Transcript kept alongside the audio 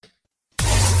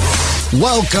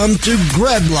Welcome to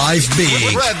Grab Life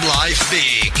Big. Grab Life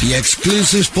Big. The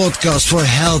exclusive podcast for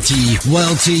healthy,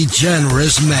 wealthy,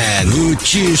 generous men who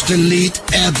choose to lead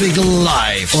epic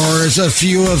life. Or as a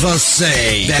few of us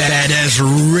say, badass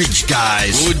rich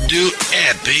guys who do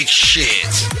epic shit.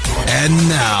 And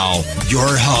now,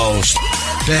 your host,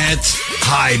 Pat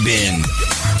Hiban.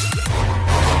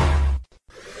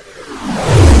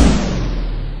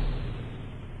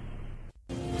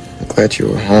 Glad you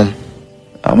were home.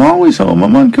 I'm always home.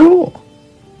 I'm uncool.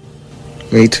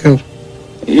 Me too.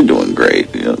 You're doing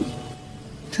great. You know,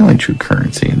 the only true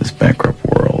currency in this bankrupt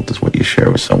world is what you share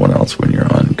with someone else when you're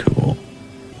uncool.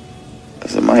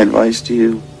 That's my advice to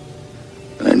you.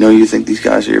 And I know you think these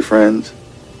guys are your friends.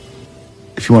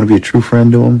 If you want to be a true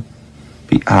friend to them,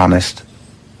 be honest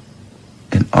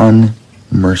and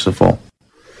unmerciful.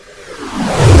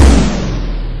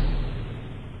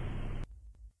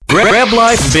 Grab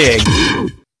Life Big.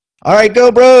 All right,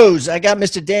 Go Bros. I got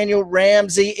Mr. Daniel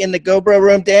Ramsey in the Go Bro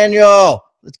room. Daniel,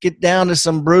 let's get down to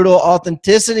some brutal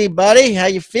authenticity, buddy. How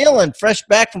you feeling? Fresh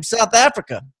back from South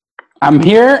Africa. I'm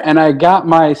here, and I got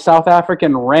my South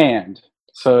African rand.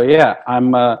 So, yeah,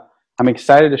 I'm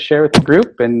excited to share with the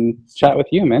group and chat with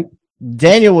you, man.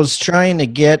 Daniel was trying to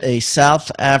get a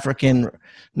South African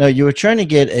 – no, you were trying to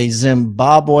get a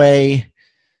Zimbabwe –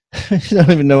 I don't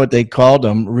even know what they called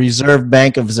them, Reserve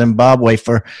Bank of Zimbabwe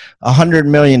for $100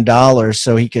 million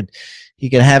so he could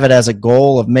have it as a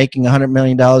goal of making $100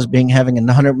 million, having a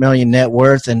 $100 million net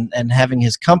worth and having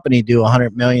his company do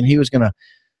 $100 million. He was going to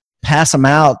pass them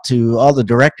out to all the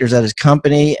directors at his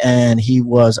company, and he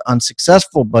was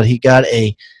unsuccessful, but he got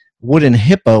a wooden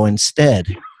hippo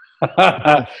instead.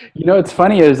 You know what's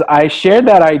funny is I shared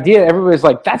that idea. Everybody's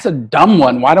like, that's a dumb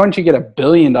one. Why don't you get $1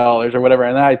 billion or whatever?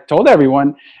 And then I told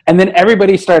everyone, and then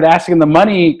everybody started asking the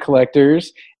money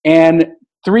collectors, and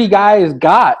 3 guys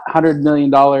got $100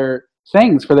 million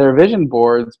things for their vision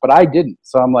boards, but I didn't.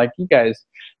 So I'm like, you guys,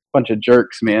 bunch of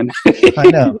jerks, man.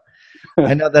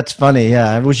 I know that's funny.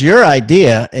 Yeah, it was your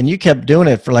idea, and you kept doing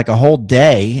it for like a whole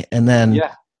day, and then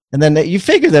you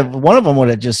figured that one of them would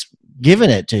have just given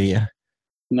it to you.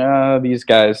 No, these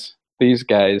guys.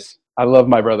 I love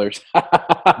my brothers.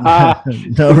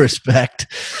 No respect.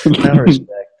 No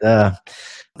respect. All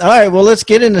right, well, let's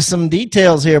get into some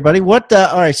details here, buddy. All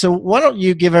right, so why don't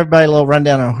you give everybody a little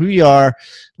rundown on who you are,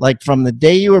 like from the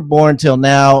day you were born till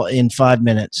now in 5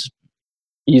 minutes?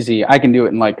 Easy. I can do it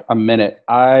in like a minute.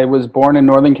 I was born in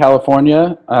Northern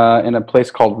California in a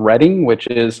place called Redding, which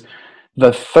is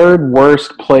the 3rd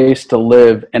worst place to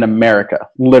live in America,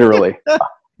 literally.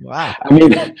 Wow. I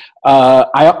mean,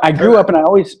 I grew up and I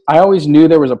always knew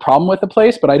there was a problem with the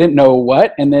place, but I didn't know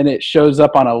what. And then it shows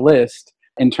up on a list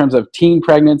in terms of teen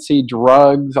pregnancy,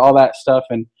 drugs, all that stuff.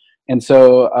 And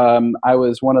so I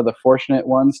was one of the fortunate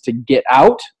ones to get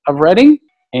out of Redding.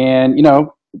 And, you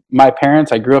know, my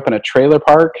parents, I grew up in a trailer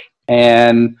park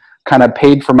and kind of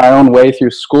paid for my own way through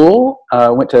school.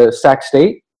 Went to Sac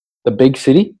State, the big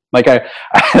city. Like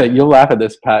you'll laugh at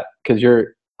this, Pat, because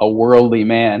you're a worldly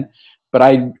man. But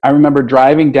I remember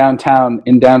driving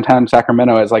in downtown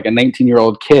Sacramento as like a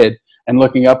 19-year-old kid and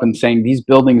looking up and saying, these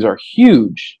buildings are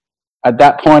huge. At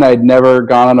that point, I'd never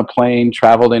gone on a plane,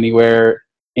 traveled anywhere,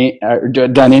 or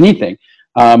done anything.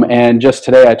 And just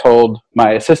today I told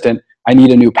my assistant, I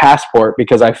need a new passport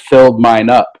because I filled mine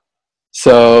up.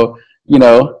 So, you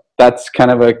know, that's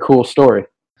kind of a cool story.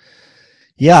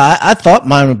 Yeah, I thought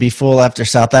mine would be full after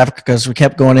South Africa because we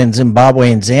kept going in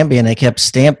Zimbabwe and Zambia and they kept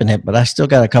stamping it, but I still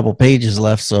got a couple pages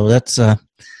left. So that's a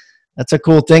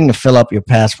cool thing to fill up your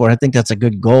passport. I think that's a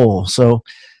good goal. So,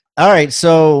 all right.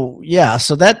 So, yeah,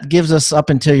 so that gives us up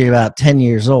until you're about 10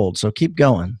 years old. So keep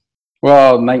going.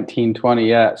 Well, 19, 20,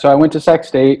 yeah. So I went to Sac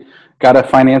State, got a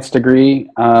finance degree,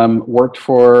 worked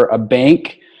for a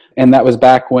bank, and that was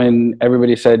back when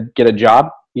everybody said, get a job.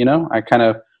 You know, I kind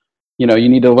of, you know, you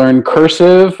need to learn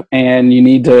cursive and you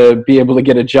need to be able to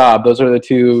get a job. Those are the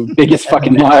 2 biggest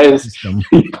fucking lies.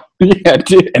 Yeah,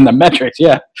 dude. And the metrics.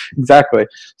 Yeah, exactly.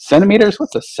 Centimeters?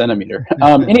 What's a centimeter?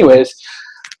 Anyways,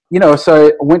 you know, so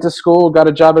I went to school, got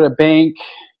a job at a bank,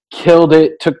 killed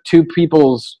it, took 2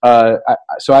 people's.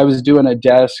 So I was doing a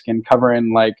desk and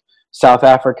covering like South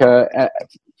Africa.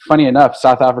 Funny enough,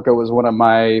 South Africa was one of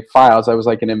my files. I was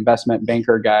like an investment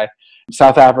banker guy.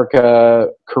 South Africa,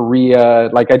 Korea,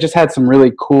 like I just had some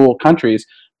really cool countries.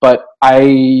 But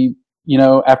you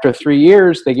know, after 3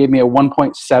 years, they gave me a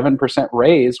 1.7%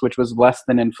 raise, which was less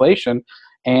than inflation.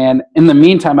 And in the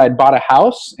meantime, I'd bought a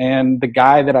house, and the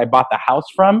guy that I bought the house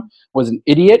from was an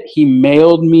idiot. He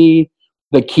mailed me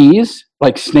the keys,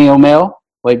 like snail mail.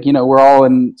 Like, you know, we're all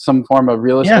in some form of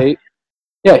real estate.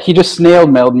 Yeah, he just snail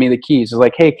mailed me the keys. He's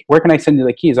like, hey, where can I send you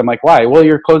the keys? I'm like, why? Well,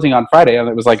 you're closing on Friday. And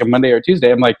it was like a Monday or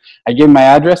Tuesday. I'm like, I gave him my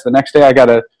address. The next day I got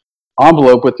an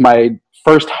envelope with my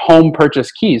first home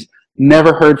purchase keys.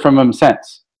 Never heard from him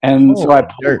since. And so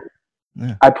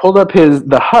I pulled up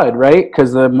the HUD, right?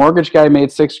 Because the mortgage guy made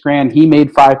 $6,000. He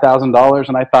made $5,000.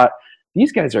 And I thought,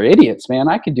 these guys are idiots, man.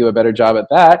 I could do a better job at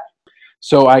that.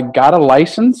 So I got a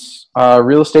license, a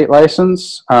real estate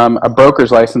license, a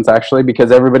broker's license, actually,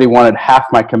 because everybody wanted half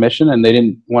my commission and they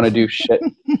didn't want to do shit.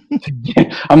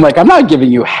 I'm like, I'm not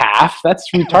giving you half. That's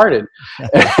retarded.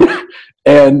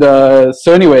 And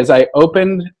so anyways, I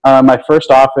opened my first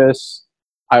office.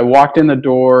 I walked in the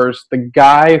doors. The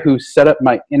guy who set up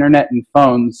my internet and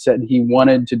phone said he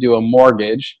wanted to do a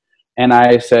mortgage. And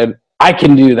I said, I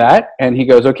can do that. And he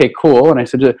goes, okay, cool. And I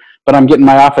said, but I'm getting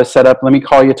my office set up. Let me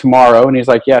call you tomorrow. And he's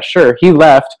like, yeah, sure. He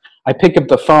left. I picked up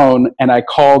the phone and I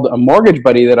called a mortgage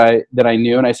buddy that I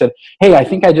knew. And I said, hey, I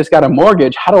think I just got a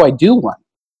mortgage. How do I do one?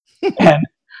 And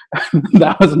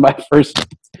that was my first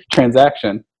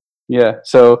transaction. Yeah.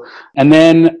 So, and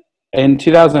then in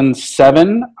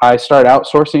 2007, I started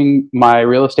outsourcing my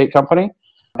real estate company,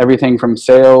 everything from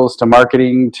sales to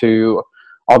marketing to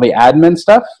all the admin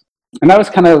stuff. And that was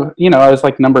kind of, I was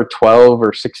like number 12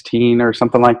 or 16 or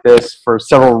something like this for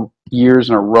several years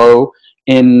in a row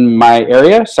in my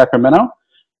area, Sacramento.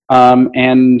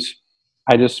 And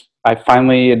I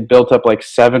finally had built up like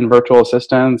 7 virtual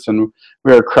assistants, and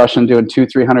we were crushing, doing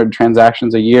 200-300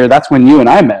 transactions a year. That's when you and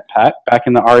I met, Pat, back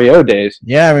in the REO days.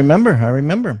 Yeah, I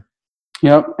remember.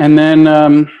 Yep. And then,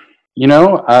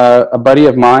 a buddy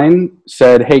of mine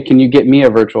said, hey, can you get me a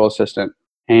virtual assistant?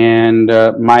 And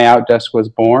My Outdesk was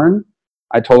born.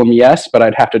 I told him yes, but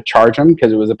I'd have to charge him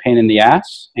because it was a pain in the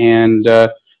ass. And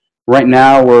right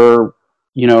now we're,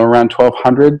 around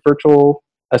 1,200 virtual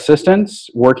assistants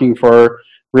working for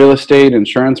real estate,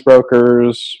 insurance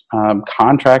brokers,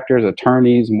 contractors,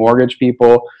 attorneys, mortgage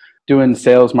people, doing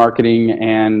sales, marketing,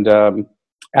 and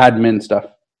admin stuff.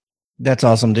 That's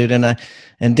awesome, dude. And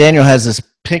Daniel has this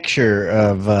picture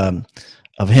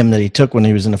of him that he took when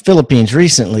he was in the Philippines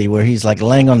recently, where he's like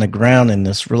laying on the ground in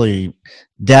this really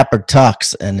dapper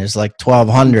tux, and there's like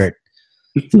 1,200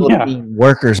 Philippine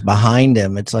workers behind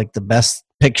him. It's like the best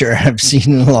picture I've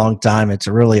seen in a long time. It's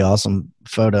a really awesome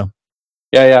photo.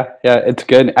 Yeah, it's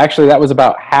good. Actually, that was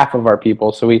about half of our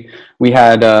people. So we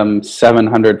had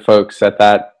 700 folks at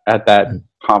that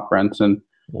conference, and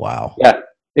wow. Yeah,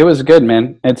 it was good,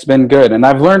 man. It's been good. And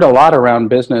I've learned a lot around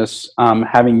business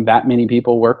having that many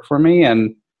people work for me.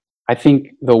 And I think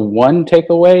the one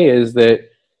takeaway is that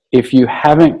if you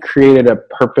haven't created a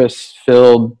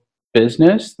purpose-filled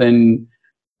business, then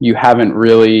you haven't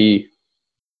really,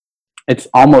 it's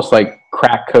almost like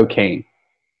crack cocaine.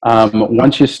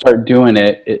 Once you start doing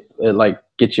it, it like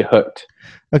gets you hooked.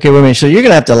 Okay, wait a minute. So you're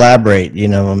going to have to elaborate, you're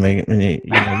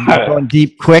going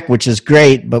deep quick, which is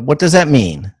great, but what does that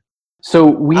mean?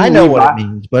 So I know what it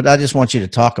means, but I just want you to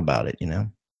talk about it,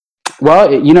 Well,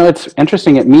 it's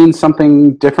interesting. It means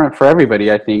something different for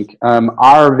everybody, I think.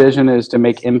 Our vision is to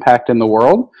make impact in the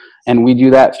world, and we do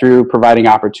that through providing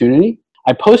opportunity.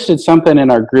 I posted something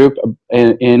in our group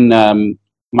in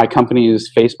my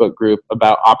company's Facebook group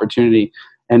about opportunity,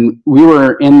 and we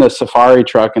were in the safari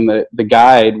truck, and the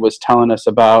guide was telling us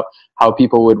about how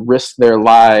people would risk their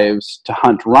lives to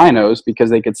hunt rhinos because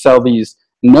they could sell these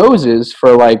noses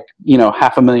for like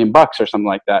 $500,000 or something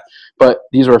like that. But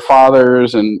these were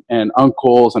fathers and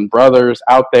uncles and brothers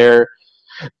out there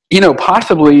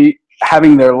possibly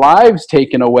having their lives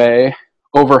taken away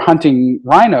over hunting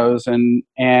rhinos. And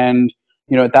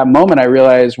at that moment I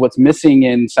realized what's missing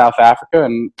in South Africa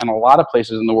and a lot of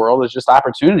places in the world is just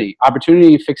opportunity.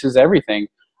 Opportunity fixes everything.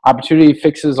 Opportunity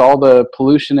fixes all the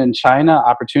pollution in China.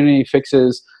 Opportunity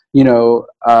fixes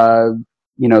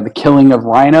the killing of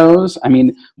rhinos. I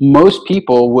mean, most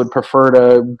people would prefer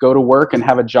to go to work and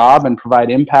have a job and provide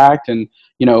impact and,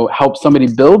 help somebody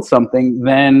build something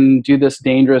than do this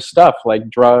dangerous stuff like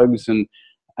drugs and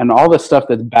all the stuff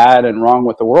that's bad and wrong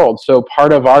with the world. So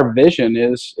part of our vision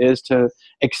is to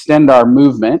extend our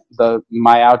movement, the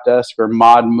My Outdesk or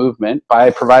MOD movement,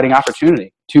 by providing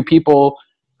opportunity to people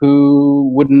who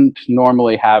wouldn't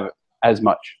normally have as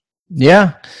much.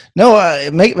 Yeah, no,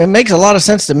 it makes a lot of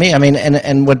sense to me. I mean,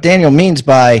 and what Daniel means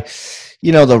by,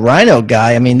 the rhino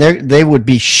guy, I mean, they would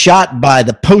be shot by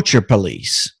the poacher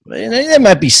police. They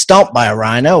might be stomped by a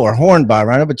rhino or horned by a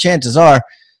rhino, but chances are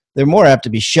they're more apt to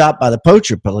be shot by the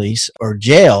poacher police or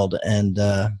jailed, and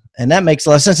that makes a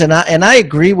lot of sense. And I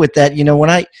agree with that.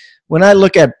 When I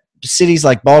look at cities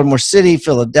like Baltimore City,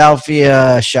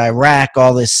 Philadelphia, Chirac,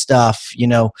 all this stuff,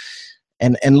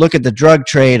 and look at the drug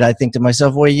trade, I think to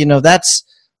myself, well,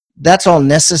 that's all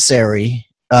necessary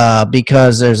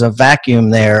because there's a vacuum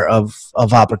there of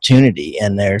opportunity,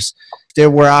 and if there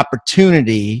were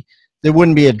opportunity, there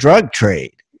wouldn't be a drug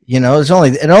trade. It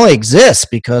only exists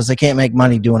because they can't make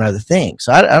money doing other things.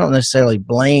 So I don't necessarily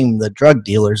blame the drug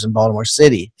dealers in Baltimore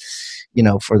City,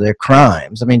 for their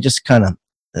crimes. I mean, just kind of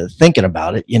thinking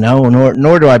about it,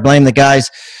 nor do I blame the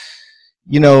guys,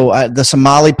 the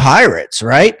Somali pirates,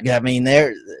 right? I mean,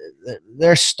 they're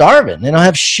starving. They don't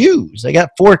have shoes. They got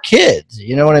 4 kids.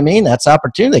 You know what I mean? That's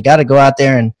opportunity. They got to go out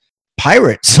there and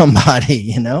pirate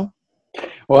somebody,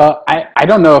 Well, I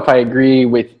don't know if I agree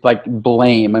with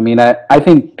blame. I mean, I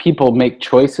think people make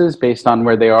choices based on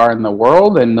where they are in the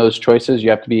world, and those choices you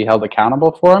have to be held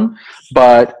accountable for them.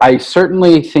 But I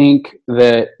certainly think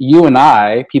that you and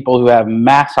I, people who have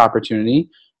mass opportunity,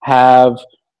 have,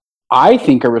 I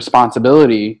think, a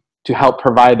responsibility to help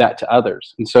provide that to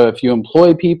others. And so if you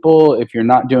employ people, if you're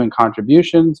not doing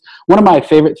contributions, one of my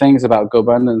favorite things about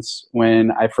GoBundance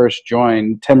when I first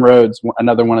joined, Tim Rhodes,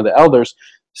 another one of the elders,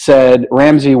 said,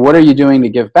 Ramsey, what are you doing to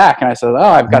give back? And I said,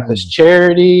 I've got this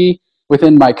charity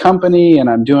within my company and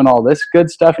I'm doing all this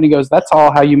good stuff. And he goes, that's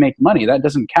all how you make money. That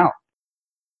doesn't count,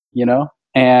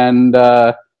 And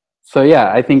so,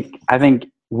 yeah, I think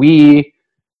we,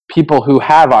 people who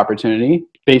have opportunity,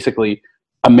 basically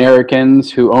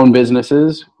Americans who own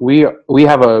businesses, we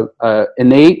have a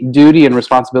innate duty and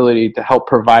responsibility to help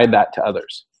provide that to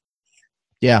others.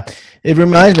 Yeah. It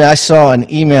reminds me, I saw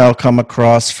an email come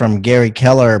across from Gary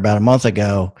Keller about a month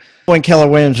ago when Keller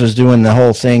Williams was doing the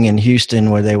whole thing in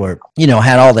Houston where they were,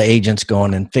 had all the agents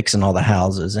going and fixing all the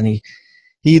houses. And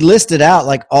he listed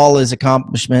out all his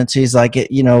accomplishments. He's like,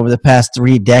 over the past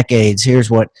 3 decades, here's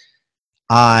what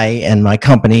I and my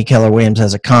company, Keller Williams,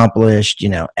 has accomplished,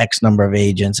 X number of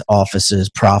agents, offices,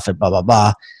 profit, blah, blah,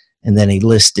 blah. And then he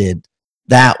listed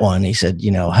that one. He said,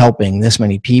 helping this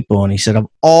many people. And he said, of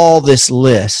all this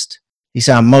list, he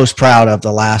said, I'm most proud of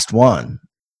the last one.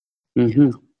 Mm-hmm.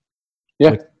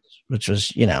 Yeah. Which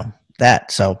was,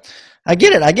 that. So I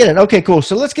get it. Okay, cool.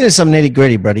 So let's get into some nitty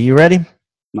gritty, buddy. You ready?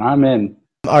 I'm in.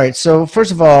 All right. So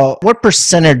first of all, what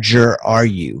percentager are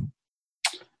you?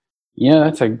 Yeah,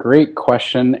 that's a great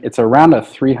question. It's around a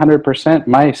 300%.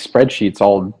 My spreadsheet's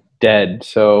all dead.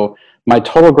 So my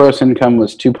total gross income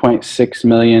was 2.6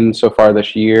 million so far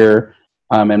this year,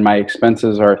 and my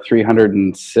expenses are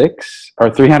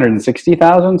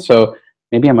 360,000. So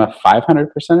maybe I'm a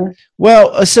 500%er.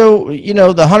 Well, so the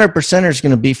 100%er is going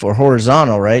to be for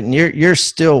horizontal, right? And you're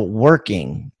still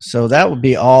working, so that would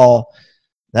be all.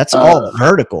 That's all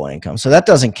vertical income. So that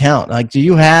doesn't count. Do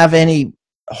you have any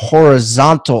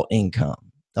horizontal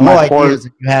income? The whole idea is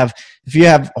if you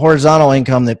have horizontal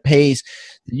income that pays.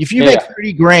 If you make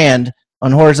 30 grand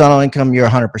on horizontal income, you're a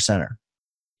 100%er.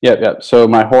 Yep. So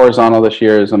my horizontal this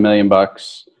year is $1 million,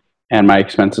 and my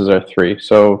expenses are 3,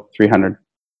 so 300.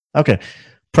 Okay,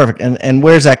 perfect. And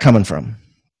where's that coming from?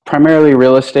 Primarily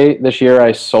real estate. This year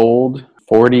I sold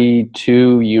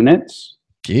 42 units.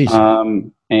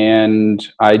 Jeez.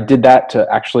 And I did that to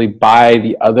actually buy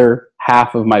the other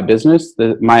half of my business.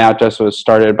 My Outdesk was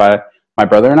started by my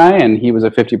brother and I, and he was a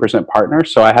 50% partner.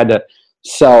 So I had to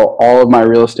sell all of my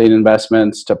real estate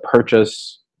investments to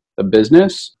purchase the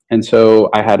business. And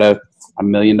so I had a $1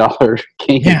 million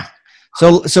gain. Yeah.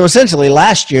 So essentially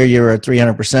last year you were a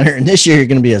 300%er, and this year you're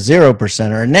going to be a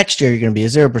 0%er, and next year you're going to be a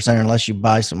 0%er unless you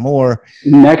buy some more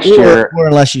next year, or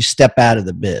unless you step out of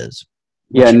the biz.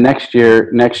 Yeah, next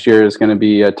year is going to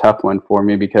be a tough one for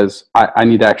me because I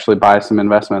need to actually buy some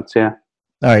investments. Yeah.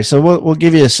 All right. So we'll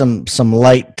give you some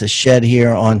light to shed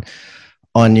here on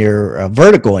your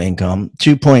vertical income.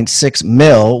 2.6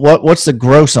 mil. What's the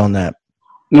gross on that?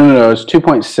 No. It's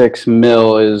 2.6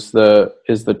 mil is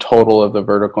the total of the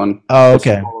vertical. Oh,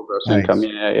 okay. Total gross nice. income.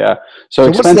 Yeah. So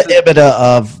what's the EBITDA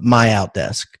of my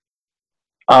Outdesk?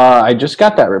 I just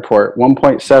got that report.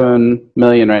 1.7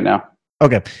 million right now.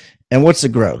 Okay. And what's the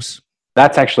gross?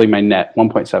 That's actually my net,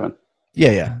 1.7.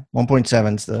 Yeah.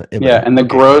 1.7 is the EBITDA. Yeah, and the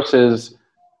gross is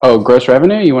gross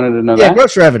revenue? You wanted to know that? Yeah,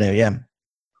 gross revenue, yeah.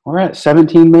 We're at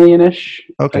 17 million-ish.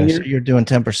 Okay, so you're doing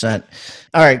 10%.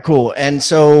 All right, cool. And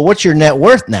so what's your net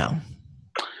worth now?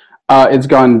 It's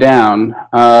gone down.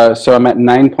 So I'm at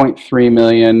 9.3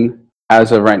 million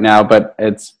as of right now, but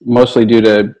it's mostly due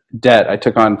to debt. I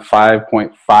took on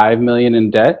 5.5 million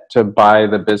in debt to buy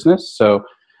the business. So,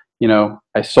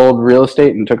 I sold real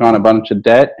estate and took on a bunch of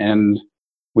debt, and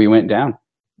we went down.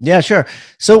 Yeah, sure.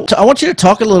 So I want you to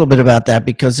talk a little bit about that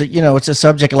because, it's a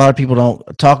subject a lot of people don't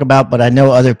talk about, but I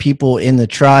know other people in the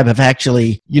tribe have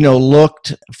actually,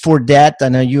 looked for debt. I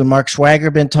know you and Mark Swagger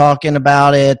have been talking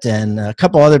about it, and a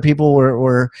couple other people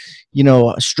were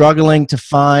struggling to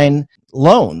find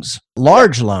loans,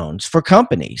 large loans for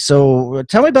companies. So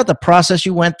tell me about the process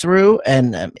you went through,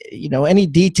 and, any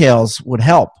details would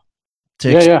help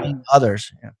to explain to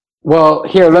others. Yeah. Well,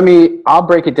 here, I'll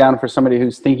break it down for somebody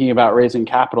who's thinking about raising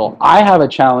capital. I have a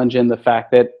challenge in the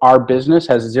fact that our business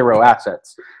has zero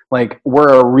assets. Like,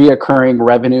 we're a reoccurring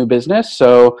revenue business.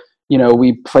 So,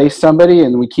 we place somebody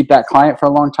and we keep that client for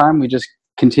a long time. We just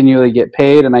continually get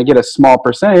paid, and I get a small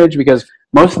percentage because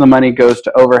most of the money goes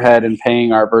to overhead and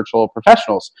paying our virtual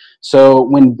professionals. So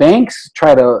when banks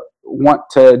want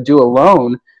to do a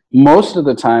loan, most of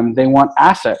the time they want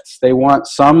assets. They want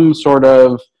some sort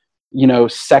of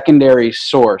secondary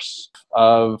source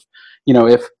of,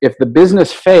 if the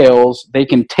business fails, they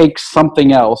can take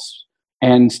something else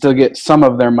and still get some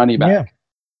of their money back.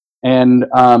 Yeah. And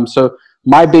so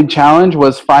my big challenge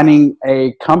was finding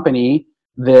a company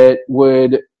that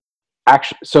would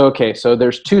actually, so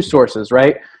there's two sources,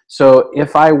 right? So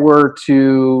if I were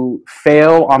to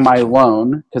fail on my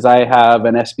loan, because I have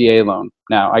an SBA loan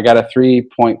now, I got a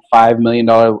 $3.5 million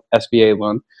SBA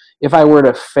loan. If I were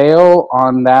to fail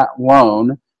on that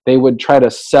loan, they would try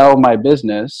to sell my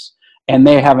business, and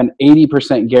they have an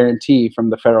 80% guarantee from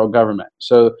the federal government.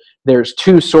 So there's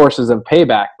two sources of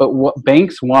payback. But what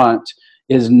banks want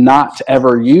is not to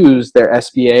ever use their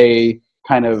SBA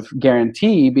kind of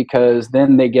guarantee, because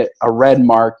then they get a red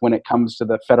mark when it comes to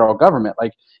the federal government.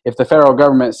 Like, if the federal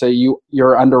government say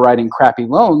you're underwriting crappy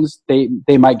loans,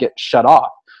 they might get shut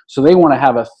off. So they want to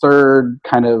have a third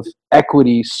kind of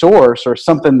equity source or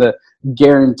something to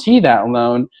guarantee that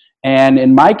loan. And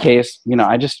in my case,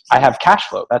 I have cash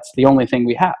flow. That's the only thing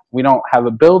we have. We don't have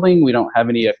a building. We don't have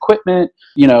any equipment.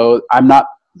 I'm not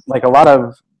like a lot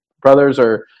of brothers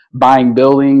are buying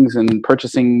buildings and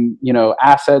purchasing,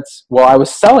 assets. Well, I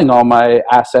was selling all my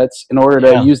assets in order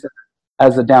to use them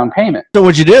as a down payment. So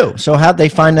what'd you do? So how'd they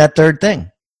find that third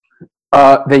thing?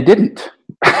 They didn't.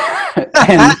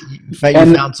 In fact,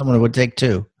 you found someone who would take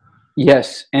two.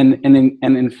 Yes, and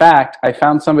in fact, I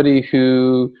found somebody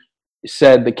who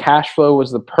said the cash flow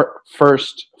was the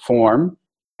first form,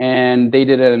 and they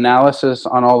did an analysis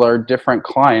on all our different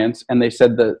clients, and they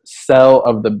said the sell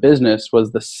of the business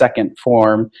was the second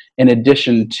form, in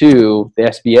addition to the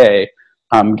SBA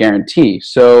guarantee.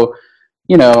 So,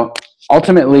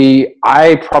 ultimately,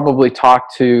 I probably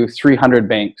talked to 300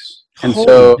 banks, and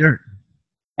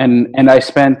And I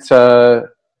spent,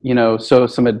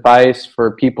 some advice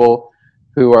for people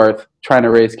who are trying to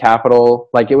raise capital.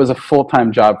 Like, it was a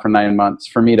full-time job for 9 months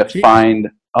for me to find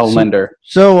a lender.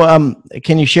 So,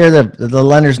 can you share the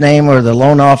lender's name or the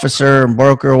loan officer and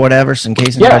broker or whatever, in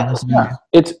case anybody listening? Yeah.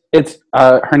 It's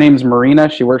her name's Marina.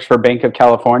 She works for Bank of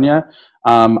California.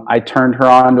 I turned her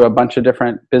on to a bunch of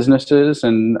different businesses,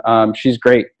 and she's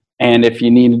great. And if you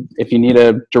need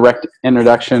a direct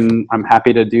introduction, I'm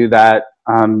happy to do that.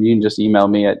 You can just email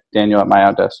me at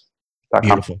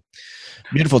daniel@myoutdesk.com.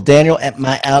 Beautiful.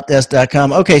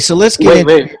 Daniel@myoutdesk.com. Okay, so let's get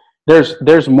Wait.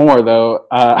 There's more though,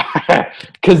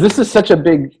 because this is such a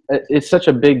big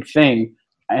thing.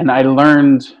 And I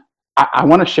learned, I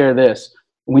want to share this.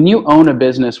 When you own a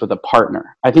business with a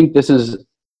partner, I think this is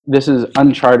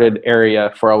uncharted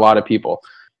area for a lot of people.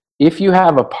 If you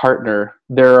have a partner,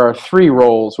 there are three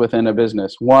roles within a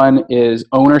business. One is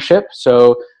ownership.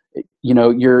 So,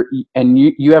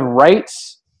 you have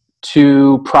rights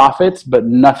to profits, but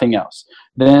nothing else.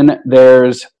 Then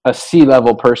there's a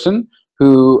C-level person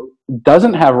who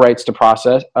doesn't have rights to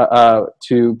profits,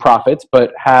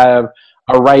 but have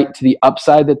a right to the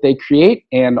upside that they create,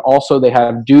 and also they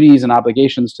have duties and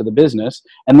obligations to the business.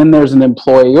 And then there's an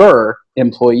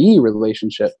employer-employee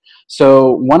relationship.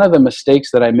 So one of the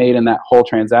mistakes that I made in that whole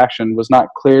transaction was not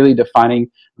clearly defining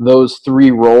those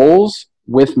three roles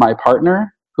with my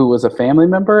partner, who was a family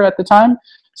member at the time.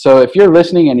 So if you're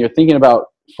listening and you're thinking about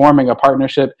forming a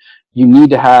partnership, you need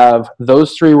to have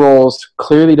those three roles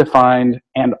clearly defined,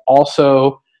 and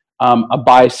also a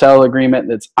buy-sell agreement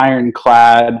that's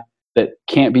ironclad, that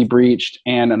can't be breached,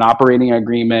 and an operating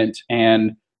agreement,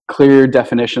 and clear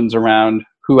definitions around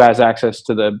who has access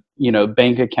to the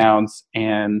bank accounts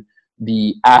and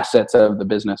the assets of the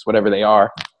business, whatever they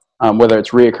are, whether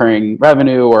it's reoccurring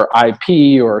revenue or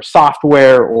IP or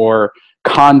software or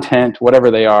content,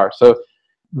 whatever they are. So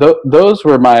those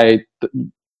were my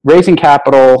raising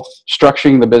capital,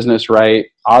 structuring the business right.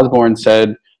 Osborne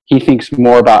said he thinks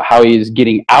more about how he's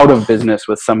getting out of business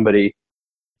with somebody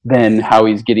than how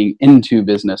he's getting into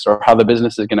business or how the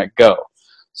business is going to go.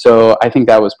 So I think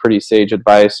that was pretty sage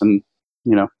advice, and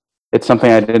it's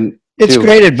something I didn't. It's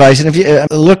great advice, and if you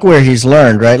look where he's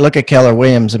learned, right? Look at Keller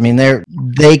Williams. I mean,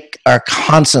 they are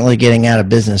constantly getting out of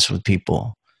business with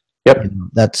people. Yep.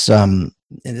 That's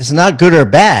it's not good or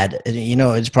bad.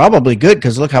 It's probably good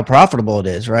because look how profitable it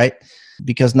is, right?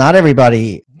 Because not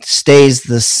everybody has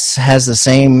the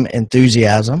same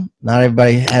enthusiasm. Not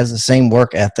everybody has the same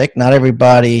work ethic. Not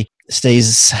everybody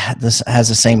has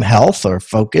the same health or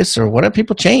focus or whatever.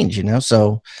 People change,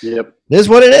 So yep. It is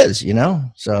what it is,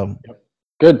 So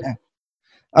good. Yeah.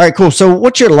 All right, cool. So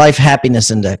what's your life happiness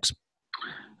index?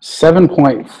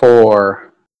 7.4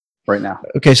 right now.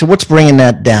 Okay, so what's bringing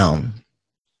that down?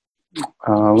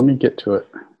 Let me get to it.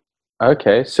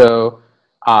 Okay, so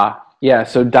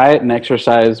so diet and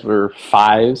exercise were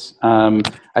 5s.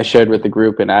 I shared with the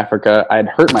group in Africa. I had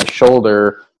hurt my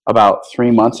shoulder about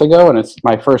 3 months ago, and it's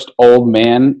my first old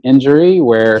man injury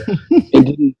where it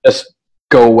didn't just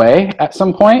go away at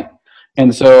some point.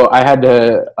 And so I had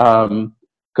to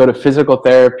go to physical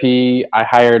therapy. I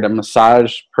hired a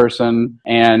massage person,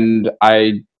 and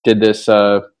I did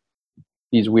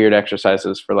these weird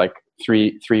exercises for like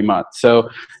three months. So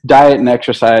diet and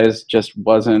exercise just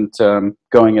wasn't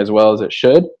going as well as it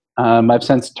should. I've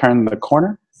since turned the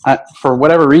corner. For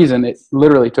whatever reason, it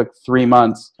literally took 3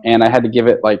 months, and I had to give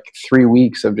it like 3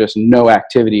 weeks of just no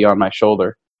activity on my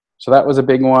shoulder. So that was a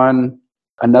big one.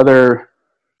 Another,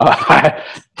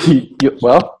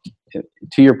 well,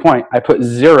 to your point, I put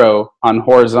 0 on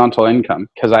horizontal income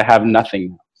because I have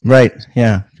nothing. Right.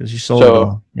 Yeah. Because you sold it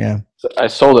all. Yeah. So I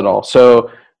sold it all.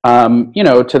 So,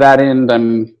 to that end,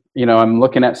 I'm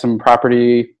looking at some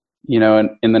property, in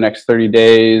the next 30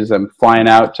 days. I'm flying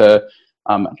out to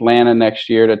Atlanta next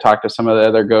year to talk to some of the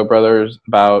other Go brothers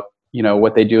about,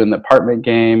 what they do in the apartment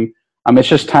game. It's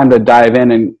just time to dive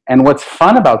in. And what's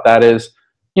fun about that is,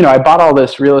 I bought all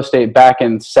this real estate back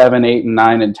in 7, 8, and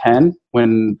 9, and 10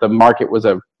 when the market was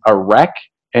a wreck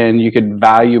and you could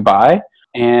value buy.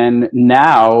 And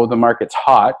now the market's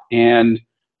hot, and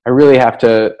I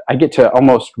get to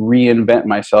almost reinvent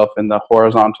myself in the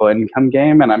horizontal income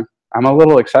game. And I'm a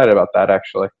little excited about that,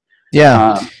 actually.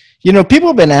 Yeah. People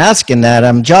have been asking that.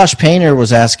 Josh Painter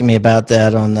was asking me about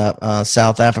that on the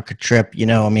South Africa trip.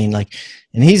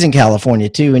 And he's in California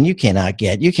too. And you can't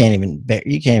even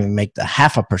make the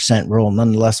 0.5% rule,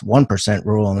 nonetheless 1%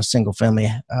 rule on a single family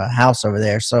house over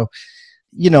there. So,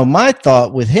 my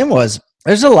thought with him was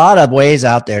there's a lot of ways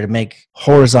out there to make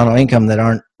horizontal income that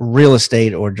aren't real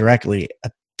estate or directly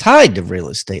tied to real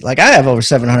estate. Like I have over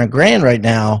 $700,000 right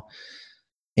now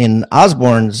in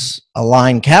Osborne's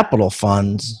Aligned Capital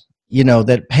funds,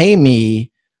 that pay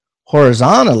me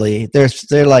horizontally.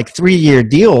 They're like 3-year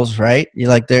deals, right?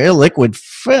 They're illiquid.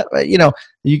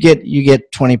 You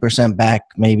get 20% back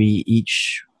maybe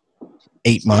each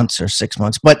 8 months or 6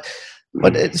 months, but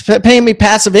it's paying me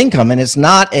passive income, and it's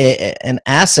not an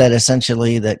asset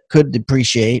essentially that could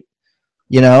depreciate,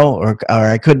 or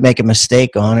I could make a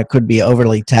mistake on. It could be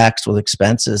overly taxed with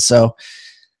expenses. So,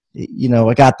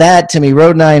 I got that. Timmy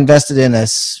Road and I invested in a,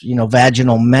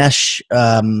 vaginal mesh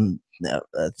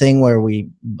thing where we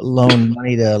loan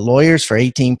money to lawyers for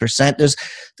 18%.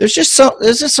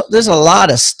 There's a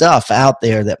lot of stuff out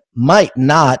there that might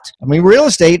not. Real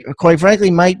estate, quite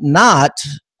frankly, might not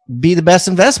be the best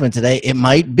investment today. It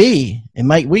might be. We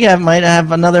might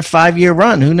have another 5-year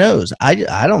run. Who knows? I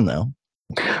don't know.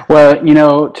 Well,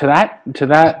 to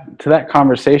that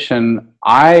conversation,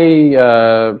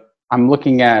 I'm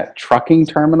looking at trucking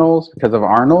terminals because of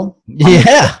Arnold.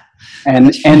 Yeah.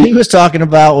 And he was talking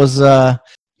about was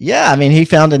he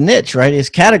found a niche, right? He's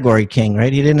category king,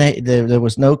 right? He didn't there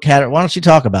was no category. Why don't you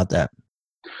talk about that?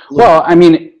 Well,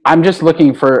 I'm just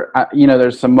looking for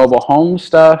there's some mobile home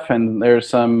stuff and there's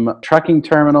some trucking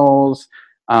terminals.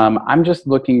 I'm just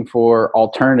looking for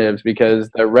alternatives because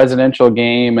the residential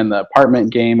game and the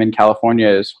apartment game in California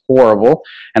is horrible.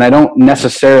 And I don't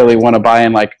necessarily want to buy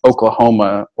in like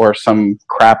Oklahoma or some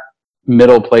crap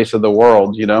middle place of the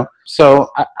world, So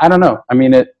I don't know.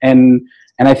 And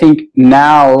I think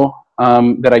now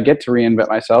that I get to reinvent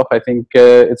myself, I think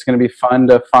it's going to be fun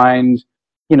to find,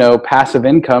 passive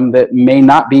income that may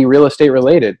not be real estate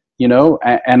related.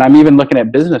 And I'm even looking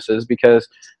at businesses because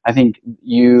I think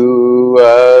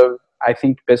I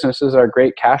think businesses are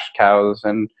great cash cows,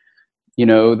 and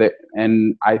I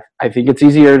think it's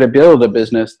easier to build a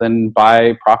business than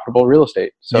buy profitable real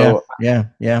estate. So yeah,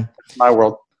 that's my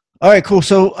world. All right, cool.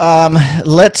 So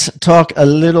let's talk a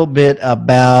little bit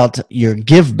about your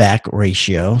give back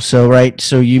ratio. So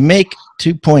you make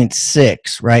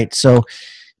 2.6, right? So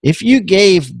if you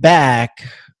gave back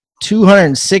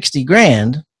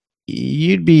 $260,000,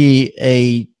 you'd be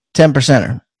a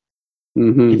 10%er.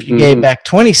 If you gave back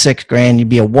 26 grand, you'd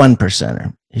be a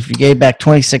 1%er. If you gave back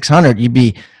 2,600, you'd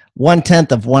be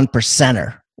 1/10 of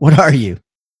 1%er. What are you?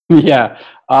 Yeah.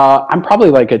 I'm probably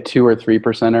like a 2 or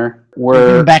 3%er. You're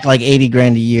giving back like 80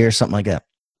 grand a year, something like that.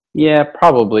 Yeah,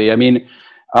 probably. I mean,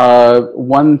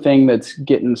 one thing that's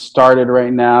getting started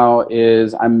right now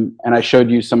is and I showed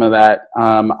you some of that.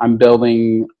 I'm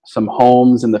building some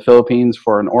homes in the Philippines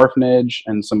for an orphanage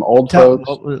and some old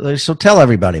folks. So tell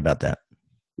everybody about that.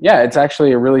 Yeah, it's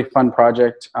actually a really fun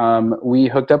project. We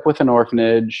hooked up with an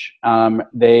orphanage.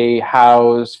 They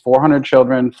house 400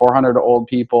 children, 400 old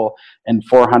people, and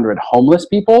 400 homeless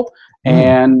people.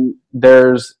 And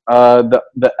there's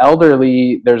the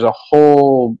elderly, there's a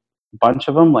whole bunch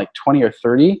of them, like 20 or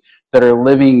 30, that are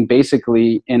living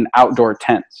basically in outdoor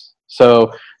tents.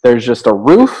 So there's just a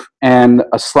roof and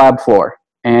a slab floor.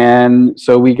 And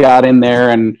so we got in there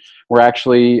and we're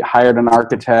actually hired an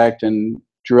architect and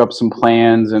drew up some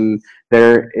plans, and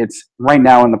it's right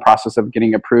now in the process of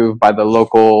getting approved by the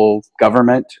local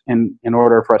government in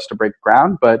order for us to break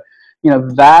ground. But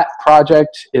that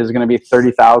project is going to be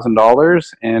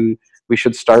 $30,000, and we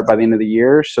should start by the end of the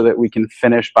year so that we can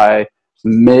finish by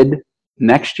mid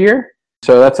next year.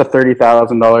 So that's a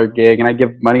 $30,000 gig, and I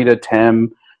give money to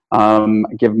Tim. I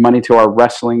give money to our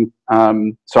wrestling.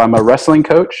 So I'm a wrestling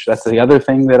coach. That's the other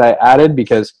thing that I added,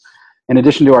 because in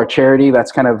addition to our charity,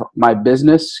 that's kind of my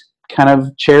business kind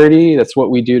of charity. That's what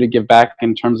we do to give back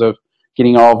in terms of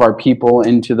getting all of our people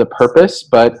into the purpose.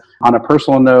 But on a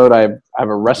personal note, I have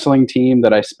a wrestling team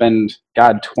that I spend,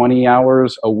 20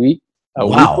 hours a week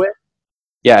with.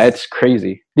 Yeah, it's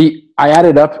crazy. I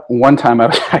added up one time, I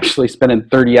was actually spending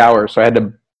 30 hours. So I had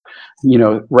to,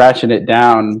 ration it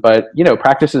down. But,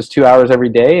 practice is 2 hours every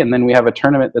day. And then we have a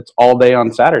tournament that's all day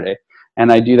on Saturday.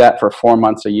 And I do that for 4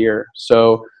 months a year.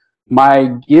 So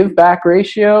my give back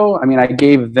ratio, I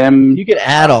gave them. You could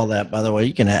add all that, by the way.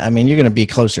 You can, you're going to be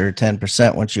closer to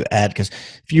 10% once you add, because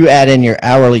if you add in your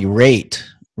hourly rate,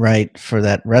 right, for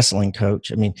that wrestling coach,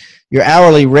 your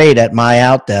hourly rate at my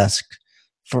Outdesk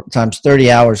times 30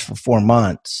 hours for 4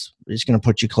 months is going to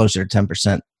put you closer to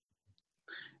 10%.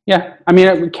 Yeah.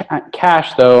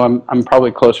 Cash though, I'm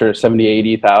probably closer to 70,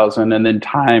 80,000. And then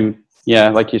time, yeah,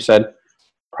 like you said,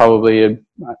 probably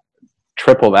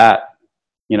triple that.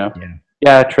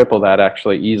 Yeah, triple that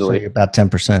actually easily. So you're about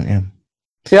 10%, yeah.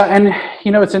 Yeah, and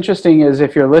what's interesting is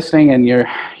if you're listening and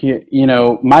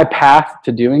my path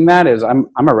to doing that is I'm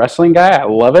a wrestling guy. I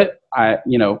love it. I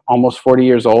almost 40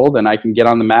 years old, and I can get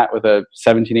on the mat with a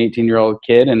 17, 18-year-old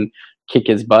kid and kick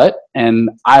his butt, and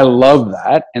I love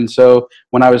that. And so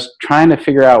when I was trying to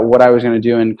figure out what I was going to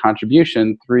do in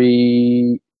contribution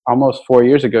almost 4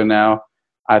 years ago now,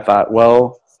 I thought,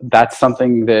 well, that's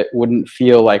something that wouldn't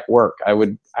feel like work. I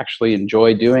would actually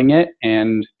enjoy doing it,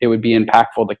 and it would be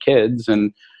impactful to kids.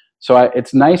 And so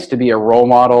it's nice to be a role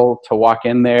model, to walk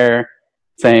in there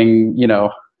saying,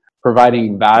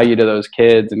 providing value to those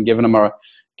kids and giving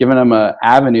them a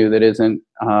avenue that isn't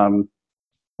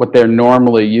what they're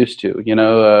normally used to.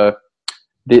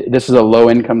 This is a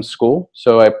low-income school,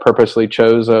 so I purposely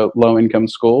chose a low-income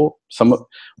school.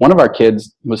 One of our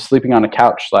kids was sleeping on a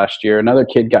couch last year. Another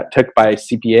kid got took by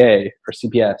CPS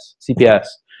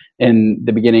in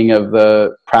the beginning of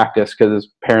the practice because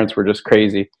his parents were just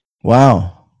crazy.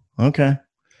 Wow. Okay.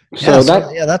 So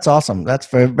that's awesome. That's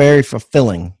very, very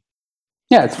fulfilling.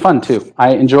 Yeah, it's fun too.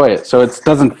 I enjoy it. So it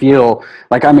doesn't feel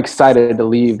like I'm excited to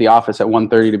leave the office at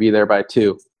 1:30 to be there by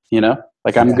 2,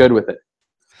 I'm good with it.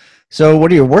 So what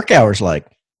are your work hours like?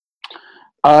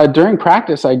 During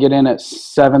practice, I get in at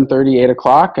 7:30, 8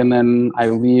 o'clock, and then I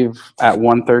leave at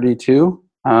 1:32.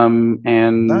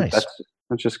 And nice.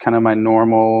 That's just kind of my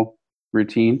normal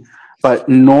routine. But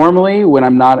normally when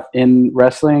I'm not in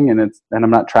wrestling and I'm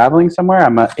not traveling somewhere,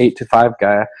 I'm an 8 to 5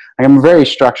 guy. I'm very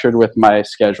structured with my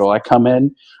schedule. I come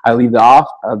in, I leave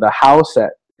the house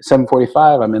at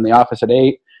 7:45. I'm in the office at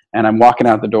 8, and I'm walking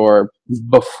out the door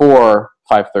before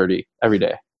 5:30 every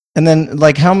day. And then,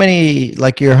 how many,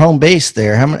 your home base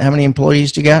there, how many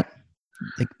employees do you got?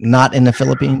 Not in the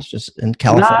Philippines, just in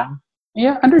California?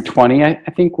 Under 20. I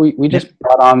think we just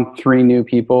brought on 3 new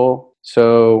people.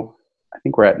 So I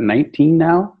think we're at 19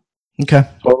 now. Okay.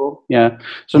 Total. Yeah.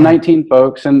 So 19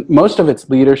 folks, and most of it's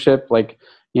leadership.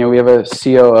 We have a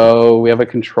COO, we have a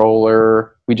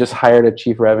controller, we just hired a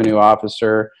chief revenue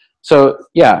officer. So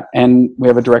yeah, and we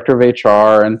have a director of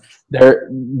HR, and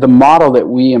the model that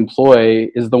we employ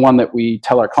is the one that we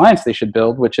tell our clients they should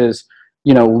build, which is,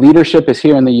 leadership is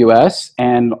here in the US,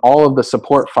 and all of the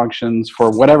support functions for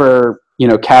whatever,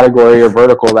 category or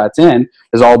vertical that's in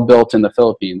is all built in the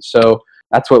Philippines. So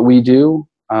that's what we do.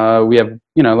 We have,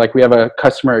 we have a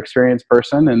customer experience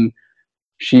person, and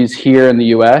she's here in the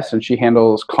US and she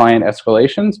handles client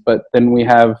escalations, but then we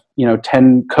have,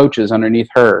 10 coaches underneath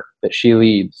her that she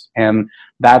leads. And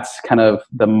that's kind of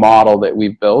the model that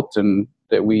we've built and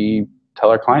that we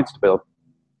tell our clients to build.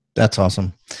 That's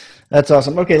awesome. That's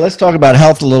awesome. Okay, let's talk about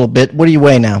health a little bit. What do you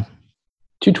weigh now?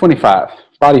 225,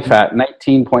 body fat,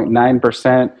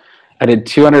 19.9%. I did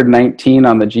 219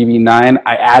 on the GB9.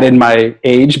 I added my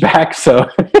age back, so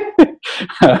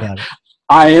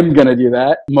I am going to do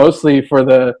that, mostly for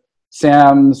the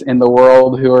Sams in the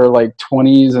world who are like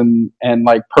 20s and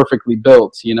like perfectly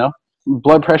built,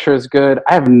 Blood pressure is good.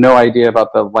 I have no idea about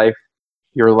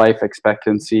your life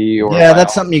expectancy. Or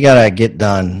that's something you got to get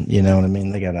done. You know what I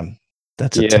mean?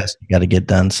 That's a test you got to get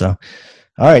done. So,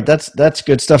 all right, that's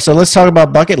good stuff. So let's talk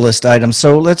about bucket list items.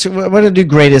 So we're going to do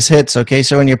greatest hits. Okay.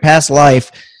 So in your past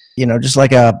life, just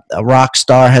like a rock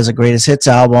star has a greatest hits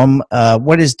album,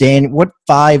 what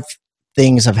 5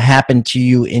 things have happened to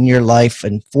you in your life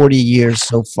in 40 years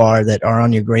so far that are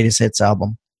on your greatest hits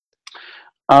album?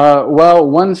 Well,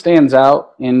 one stands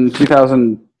out. In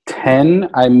 2010,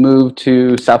 I moved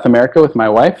to South America with my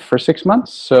wife for 6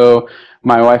 months. So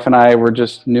my wife and I were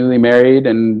just newly married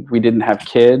and we didn't have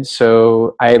kids.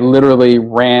 So I literally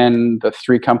ran the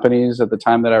 3 companies at the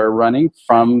time that I were running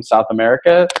from South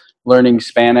America, learning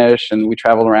Spanish. And we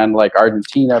traveled around like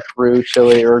Argentina, Peru,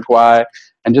 Chile, Uruguay,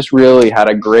 and just really had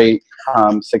a great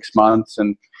 6 months.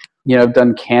 And, I've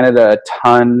done Canada a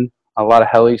ton, a lot of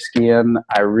heli skiing.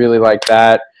 I really like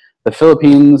that. The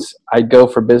Philippines, I'd go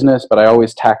for business, but I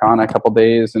always tack on a couple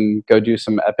days and go do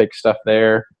some epic stuff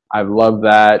there. I love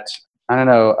that. I don't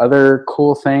know, other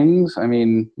cool things. I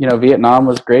mean, Vietnam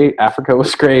was great. Africa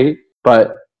was great,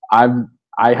 but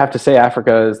I have to say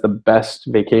Africa is the best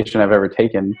vacation I've ever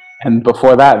taken. And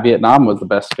before that, Vietnam was the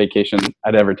best vacation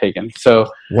I'd ever taken.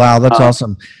 So wow, that's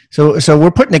awesome. So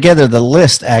we're putting together the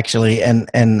list actually, and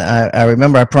I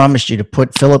remember I promised you to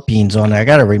put Philippines on there. I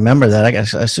got to remember that. I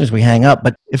guess as soon as we hang up.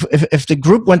 But if the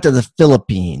group went to the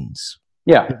Philippines,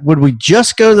 would we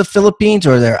just go to the Philippines,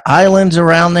 or are there islands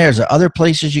around there? Is there other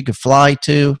places you could fly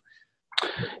to?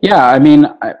 Yeah, I mean,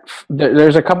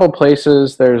 there's a couple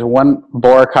places. There's one,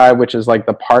 Boracay, which is like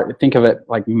think of it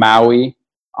like Maui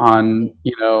on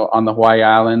the Hawaii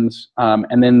Islands.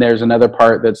 And then there's another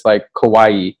part that's like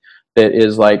Kauai that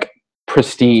is like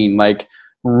pristine, like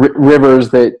rivers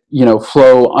that,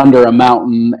 flow under a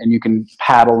mountain and you can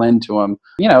paddle into them.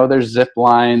 There's zip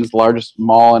lines, largest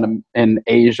mall in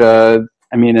Asia.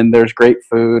 I mean, and there's great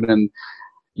food and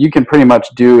you can pretty much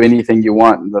do anything you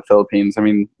want in the Philippines. I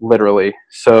mean, literally.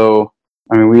 So,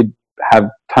 I mean, we have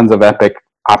tons of epic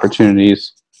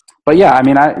opportunities. But yeah, I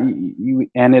mean,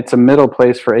 and it's a middle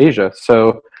place for Asia.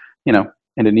 So,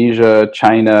 Indonesia,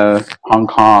 China, Hong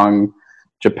Kong,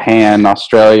 Japan,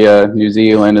 Australia, New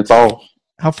Zealand. It's all.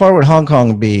 How far would Hong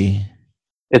Kong be?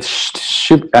 It's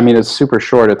super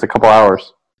short. It's a couple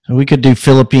hours. So we could do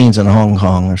Philippines and Hong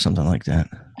Kong or something like that.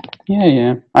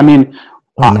 Yeah. I mean,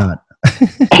 or not.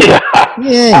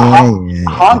 Yeah.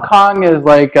 Hong Kong is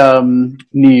like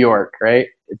New York, right?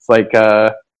 It's like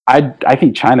I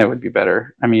think China would be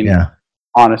better. I mean,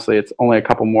 honestly, it's only a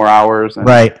couple more hours, and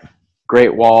right?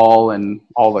 Great Wall and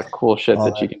all the cool shit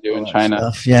that you can do in China.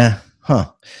 Stuff. Yeah.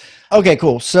 Huh. Okay,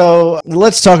 cool. So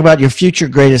let's talk about your future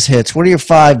greatest hits. What are your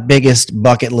 5 biggest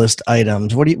bucket list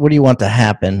items? What do you want to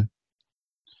happen?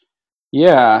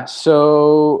 Yeah.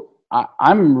 So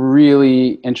I'm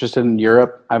really interested in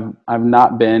Europe. I've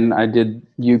not been. I did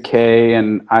UK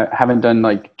and I haven't done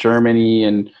like Germany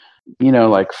and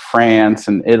like France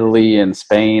and Italy and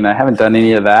Spain. I haven't done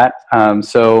any of that.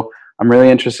 So I'm really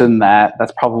interested in that.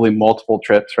 That's probably multiple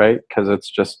trips, right? Because it's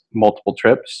just multiple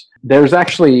trips. There's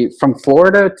actually from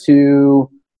Florida to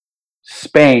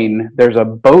Spain, there's a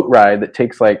boat ride that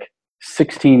takes like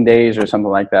 16 days or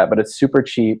something like that, but it's super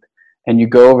cheap. And you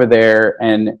go over there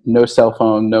and no cell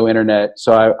phone, no internet.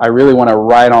 So I really want to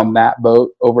ride on that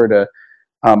boat over to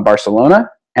Barcelona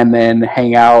and then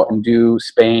hang out and do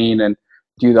Spain and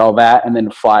do all that and then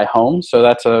fly home. So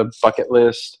that's a bucket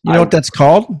list. You know what that's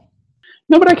called?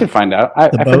 No, but I can find out. I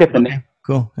forget the name.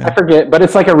 Cool. Yeah. I forget, but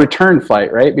it's like a return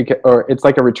flight, right? Or it's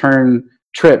like a return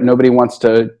trip. Nobody wants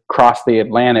to cross the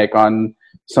Atlantic on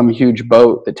some huge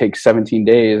boat that takes 17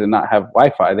 days and not have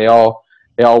Wi-Fi. They all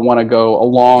want to go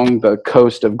along the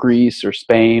coast of Greece or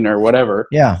Spain or whatever.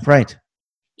 Yeah, right.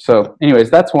 So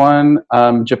anyways, that's one.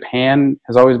 Japan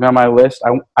has always been on my list.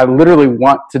 I literally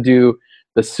want to do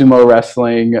the sumo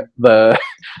wrestling, the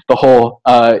whole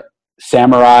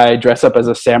samurai, dress up as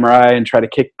a samurai and try to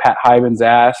kick Pat Hyben's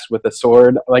ass with a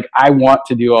sword. Like, I want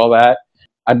to do all that.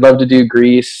 I'd love to do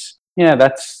Greece. Yeah,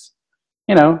 that's,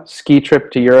 ski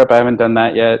trip to Europe. I haven't done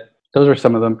that yet. those are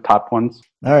some of the top ones.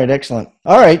 All right, excellent.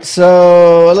 All right,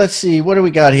 so let's see. What do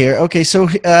we got here? Okay, so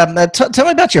tell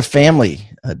me about your family,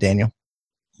 Daniel.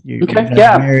 You're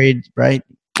married, right?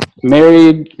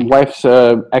 Married, wife's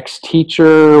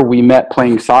ex-teacher. We met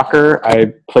playing soccer.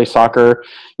 I play soccer.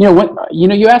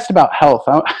 You asked about health.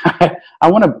 I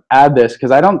want to add this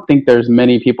because I don't think there's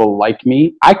many people like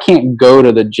me. I can't go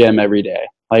to the gym every day.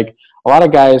 Like a lot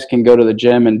of guys can go to the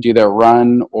gym and do their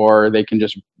run, or they can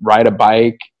just ride a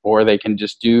bike, or they can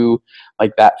just do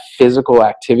like that physical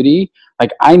activity.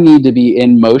 Like I need to be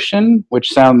in motion, which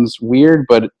sounds weird,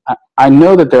 but I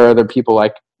know that there are other people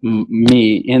like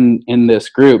me in this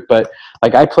group. But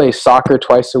like I play soccer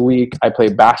twice a week. I play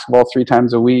basketball 3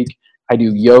 times a week. I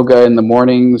do yoga in the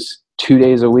mornings 2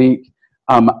 days a week.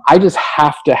 I just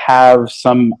have to have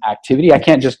some activity. I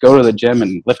can't just go to the gym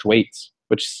and lift weights,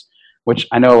 which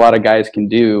I know a lot of guys can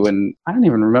do. And I don't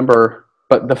even remember,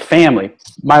 but the family,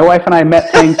 my wife and I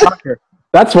met playing soccer.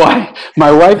 That's why my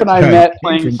wife and I met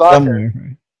playing soccer.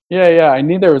 Yeah. I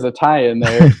knew there was a tie in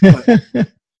there.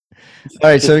 All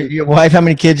right. So your wife, how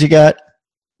many kids you got?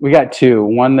 We got 2.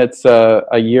 One that's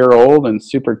a year old and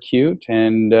super cute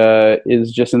and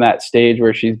is just in that stage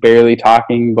where she's barely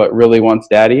talking, but really wants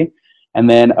daddy. And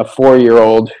then a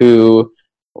 4-year-old who,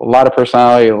 a lot of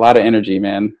personality, a lot of energy,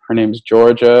 man. Her name's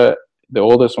Georgia. The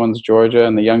oldest one's Georgia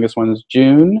and the youngest one's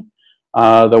June.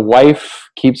 The wife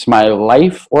keeps my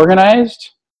life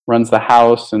organized, runs the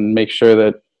house, and makes sure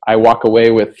that I walk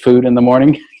away with food in the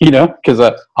morning, because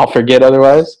I'll forget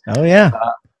otherwise. Oh, yeah.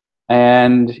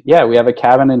 And yeah, we have a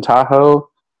cabin in Tahoe.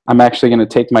 I'm actually going to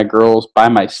take my girls by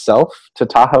myself to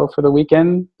Tahoe for the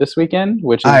weekend, this weekend,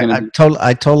 which is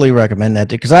I totally recommend that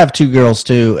because I have 2 girls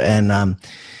too. And,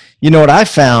 what I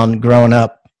found growing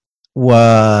up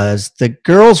was the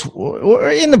girls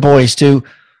and the boys too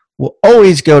will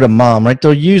always go to mom, right?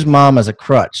 They'll use mom as a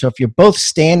crutch. So if you're both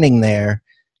standing there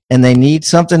and they need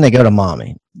something, they go to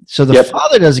mommy. So the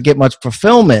father doesn't get much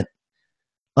fulfillment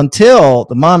until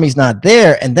the mommy's not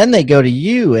there, and then they go to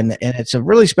you, and it's a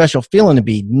really special feeling to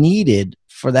be needed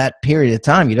for that period of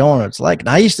time. You don't know what it's like. And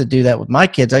I used to do that with my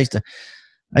kids. I used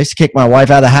to kick my wife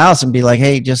out of the house and be like,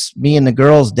 hey, just me and the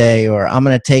girls' day, or I'm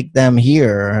going to take them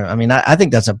here. I mean, I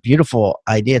think that's a beautiful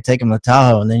idea. Take them to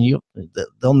Tahoe, and then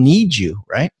they'll need you,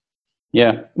 right?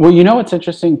 Yeah. Well, what's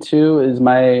interesting too is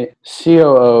my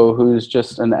COO, who's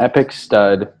just an epic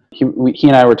stud. He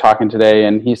and I were talking today,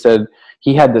 and he said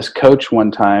he had this coach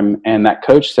one time, and that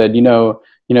coach said,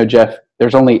 Jeff,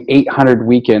 there's only 800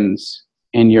 weekends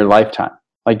in your lifetime.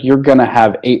 Like you're going to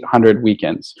have 800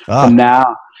 weekends from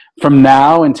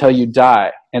now until you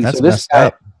die. And that's so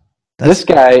this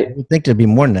guy, I would think there'd be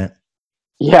more than that.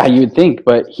 Yeah, you'd think,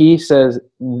 but he says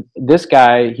this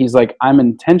guy, he's like, I'm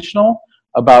intentional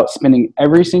about spending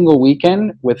every single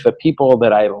weekend with the people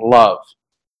that I love.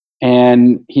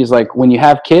 And he's like, when you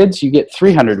have kids, you get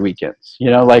 300 weekends,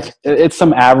 like it's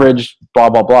some average blah,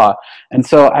 blah, blah. And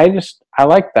so I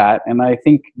like that. And I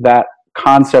think that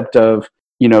concept of,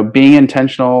 being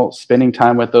intentional, spending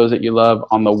time with those that you love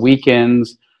on the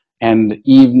weekends and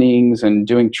evenings and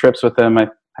doing trips with them, I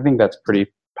think that's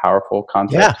pretty powerful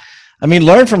concept. Yeah. I mean,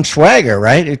 learn from Swagger,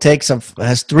 right? Who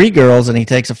has 3 girls, and he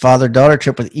takes a father-daughter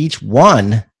trip with each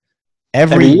one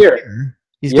every year.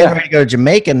 He's getting ready to go to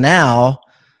Jamaica now.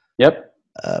 Yep.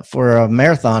 For a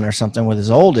marathon or something with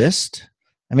his oldest.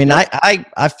 I mean,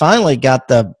 I finally got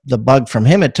the bug from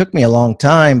him. It took me a long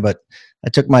time, but I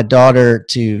took my daughter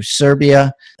to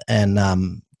Serbia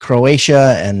and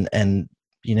Croatia and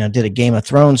did a Game of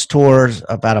Thrones tour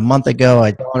about a month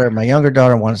ago. My younger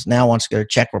daughter wants to go to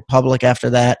Czech Republic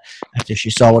after that, after she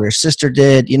saw what her sister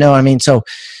did. So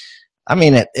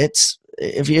it's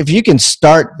if you can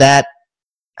start that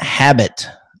habit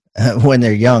when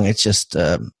they're young, it's just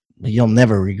you'll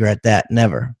never regret that,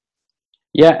 never.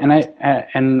 Yeah,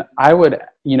 and I would,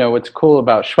 what's cool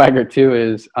about Schwager too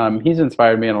is he's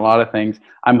inspired me in a lot of things.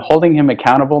 I'm holding him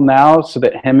accountable now so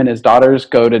that him and his daughters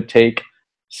go to take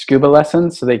scuba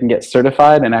lessons so they can get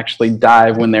certified and actually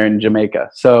dive when they're in Jamaica.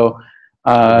 So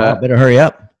better hurry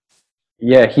up.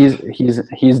 Yeah, he's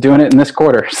doing it in this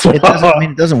quarter. So.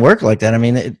 It doesn't work like that. I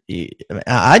mean,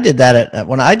 I did that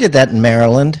when I did that in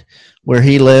Maryland, where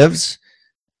he lives,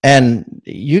 and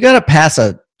you got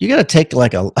to take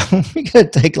like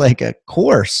a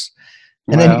course,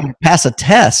 and then you pass a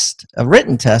test, a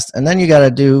written test, and then you got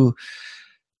to do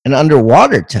an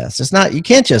underwater test. It's not, you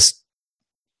can't just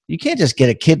get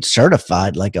a kid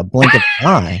certified like a blink of an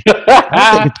eye.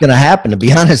 I don't think it's going to happen, to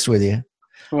be honest with you.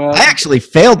 Well, I actually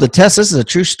failed the test. This is a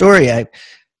true story.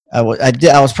 I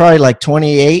was probably like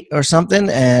 28 or something,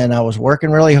 and I was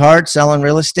working really hard selling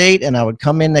real estate, and I would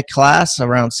come into class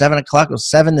around 7 o'clock. It was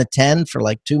 7 to 10 for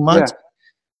like 2 months. Yeah.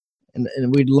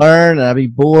 And we'd learn, and I'd be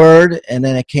bored, and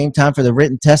then it came time for the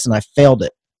written test, and I failed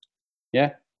it.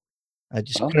 Yeah. I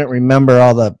just couldn't remember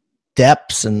all the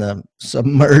depths and the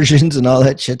submersions and all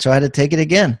that shit, so I had to take it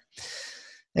again.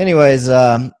 Anyways,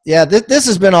 this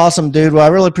has been awesome, dude. Well, I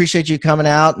really appreciate you coming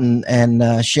out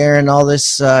and sharing all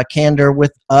this candor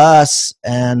with us,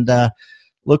 and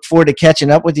look forward to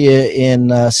catching up with you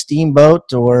in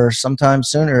Steamboat or sometime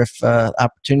sooner if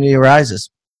opportunity arises.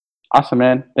 Awesome,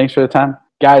 man. Thanks for the time.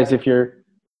 Guys, if you're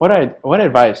what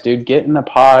advice, dude? Get in a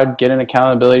pod, get an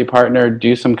accountability partner,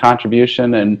 do some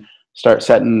contribution, and start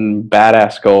setting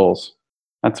badass goals.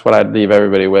 That's what I'd leave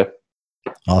everybody with.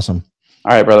 Awesome.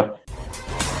 All right, brother.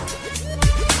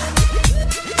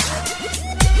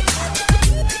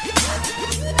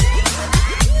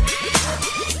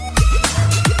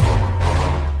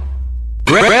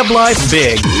 Grab Life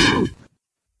Big.